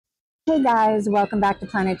Hey guys, welcome back to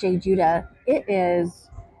planetjejuda. It is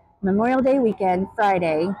Memorial Day weekend,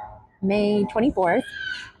 Friday, May 24th,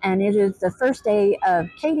 and it is the first day of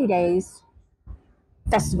Katy Days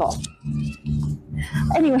festival.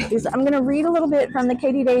 Anyways, I'm going to read a little bit from the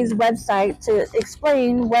Katy Days website to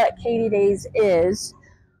explain what Katy Days is.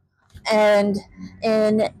 And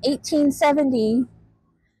in 1870,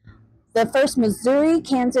 the first Missouri,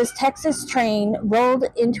 Kansas, Texas train rolled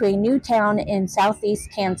into a new town in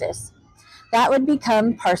southeast Kansas. That would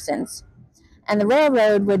become Parsons, and the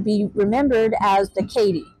railroad would be remembered as the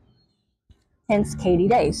Katy, hence Katy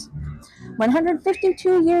Days.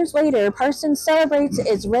 152 years later, Parsons celebrates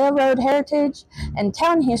its railroad heritage and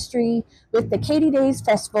town history with the Katy Days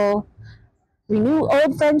Festival, renew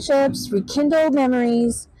old friendships, rekindle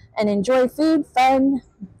memories, and enjoy food, fun,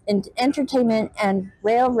 and entertainment, and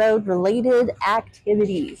railroad-related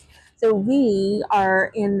activities. So we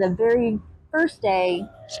are in the very first day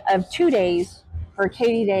of 2 days for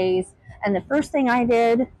Katy Days, and the first thing I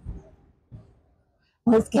did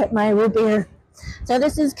was get my root beer. So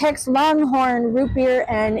this is Keck's Longhorn root beer,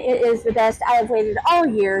 and it is the best. I have waited all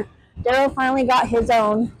year. Darrel finally got his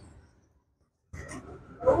own.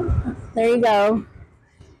 There you go.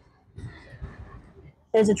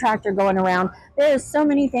 There's a tractor going around. There's so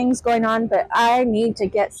many things going on, but I need to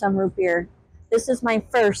get some root beer. This is my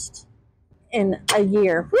first in a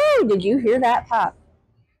year. Woo! Did you hear that pop?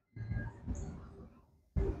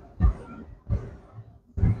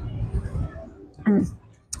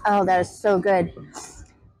 Oh, that is so good.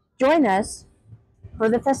 Join us for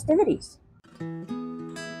the festivities.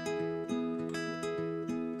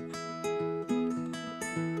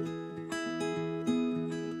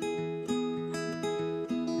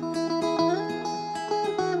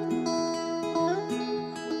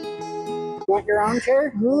 Want your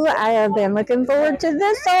armchair? Ooh, I have been looking forward to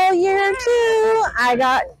this all year too. I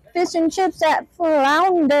got fish and chips at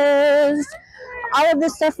Flounders. All of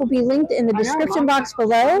this stuff will be linked in the description box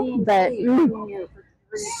below, but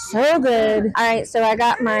so good. All right, so I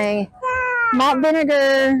got my malt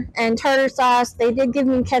vinegar and tartar sauce. They did give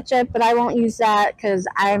me ketchup, but I won't use that because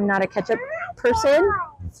I'm not a ketchup person.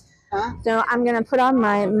 So I'm going to put on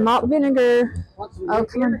my malt vinegar. Oh,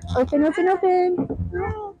 come on. Open, open, open.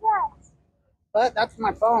 But that's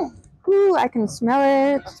my phone. Ooh, I can smell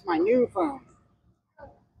it. That's my new phone.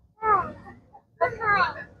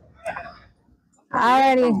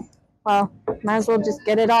 Alrighty. Well, might as well just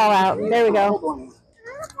get it all out. There we go.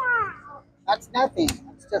 That's nothing.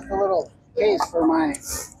 It's just a little case for my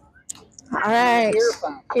Alright.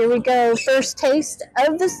 earphone. Here we go. First taste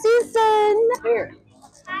of the season. Here.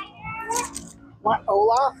 Want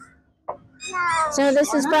Olaf? So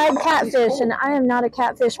this is fried catfish, and I am not a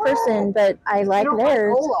catfish person, but I like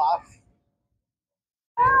theirs. Olaf.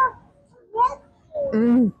 Why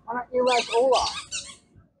don't you like Olaf?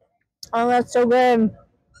 Oh, that's so good.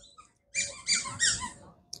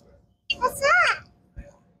 What's that?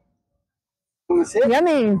 Want to sit?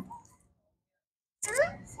 Yummy.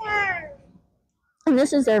 And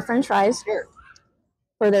this is their French fries Here.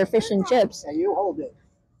 for their fish and chips. Yeah, you hold it.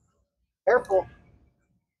 Careful.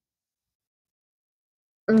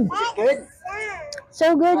 Is it good?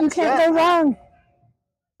 So good, you can't go wrong.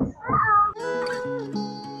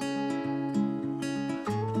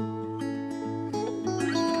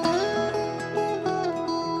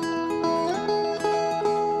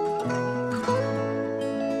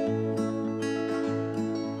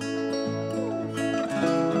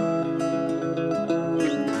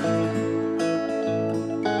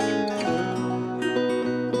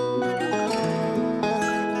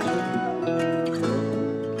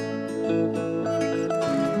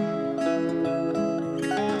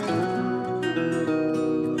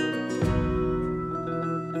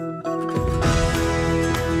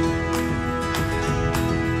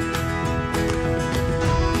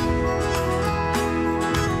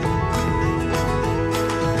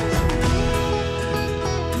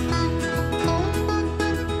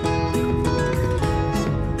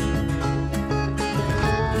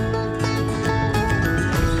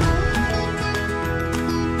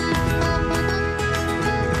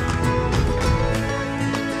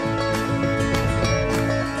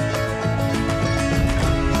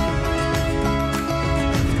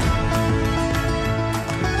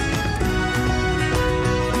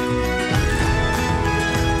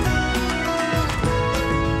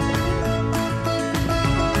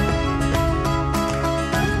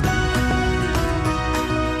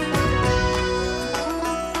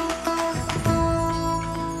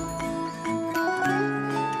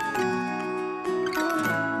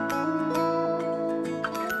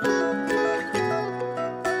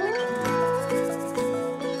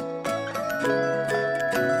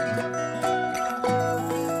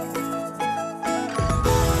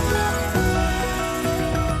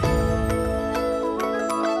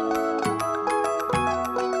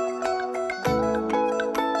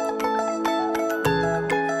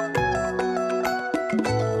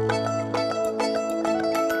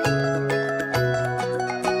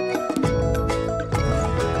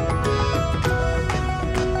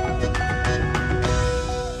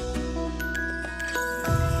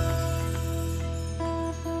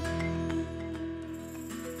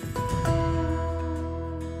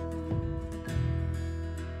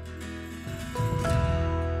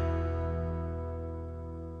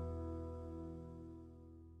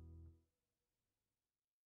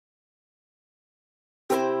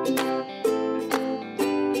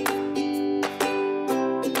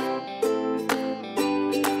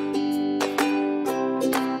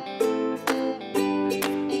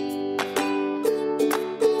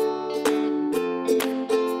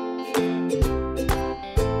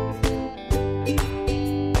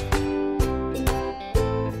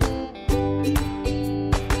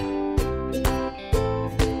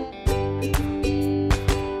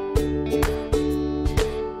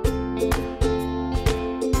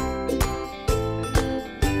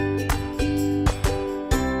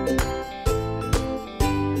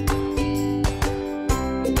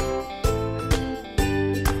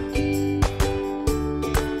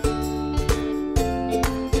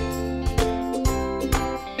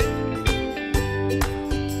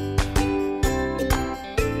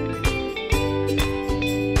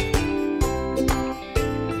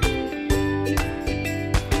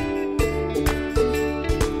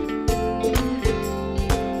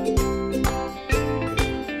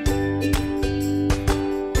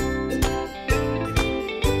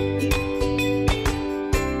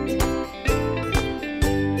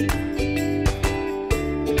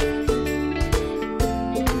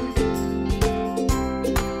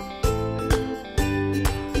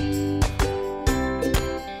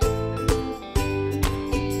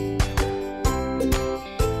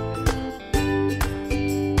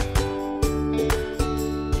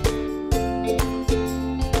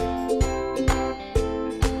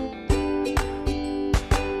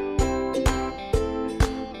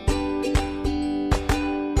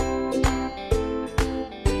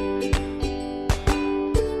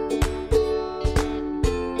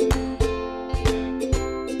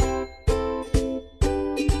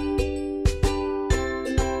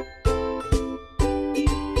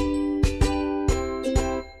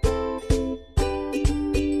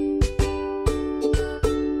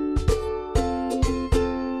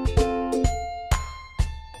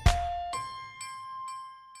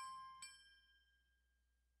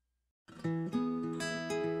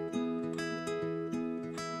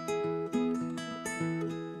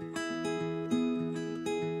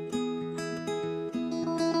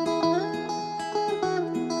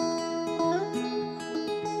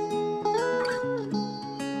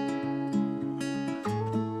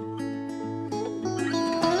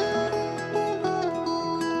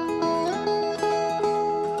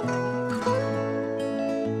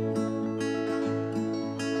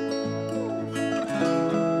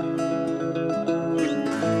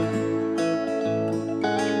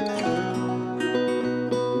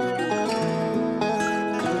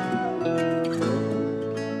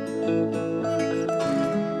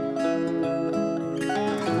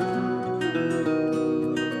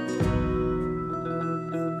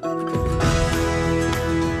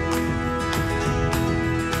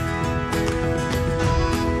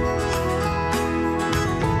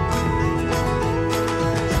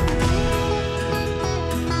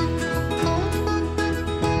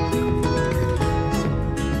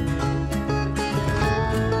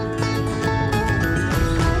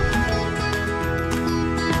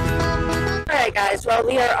 Alright guys, well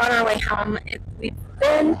we are on our way home. We've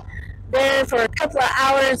been there for a couple of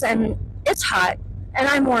hours and it's hot and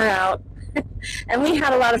I'm worn out. And we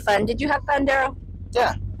had a lot of fun. Did you have fun, Darrel?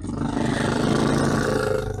 Yeah.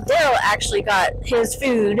 Darrel actually got his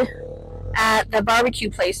food at the barbecue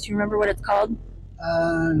place. Do you remember what it's called?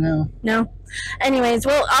 No. No? Anyways,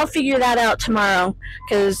 well, I'll figure that out tomorrow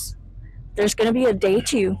because there's going to be a day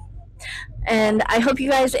 2. And I hope you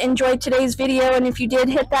guys enjoyed today's video, and if you did,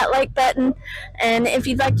 hit that like button. And if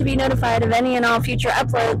you'd like to be notified of any and all future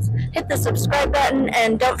uploads, hit the subscribe button,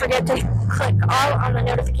 and don't forget to click all on the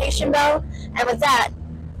notification bell. And with that,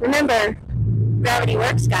 remember, gravity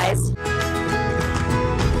works, guys.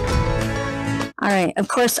 Alright, of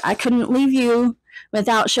course, I couldn't leave you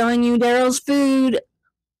without showing you Darrel's food.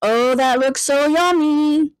 Oh, that looks so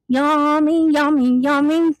yummy. Yummy, yummy,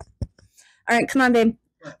 yummy. Alright, come on, babe.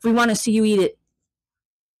 We want to see you eat it.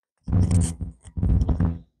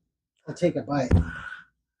 I'll take a bite.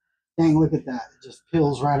 Dang, look at that. It just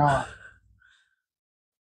peels right off.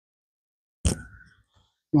 You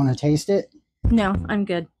want to taste it? No, I'm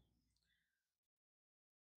good.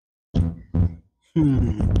 Is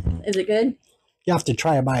it good? You have to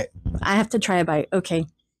try a bite. I have to try a bite. Okay.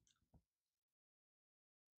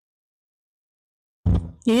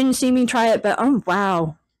 You didn't see me try it, but oh,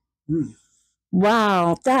 wow.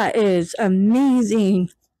 Wow, that is amazing.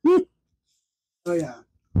 Oh, yeah.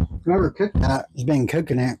 Whoever cooked that has been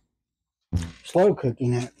cooking it. Slow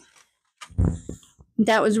cooking it.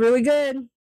 That was really good.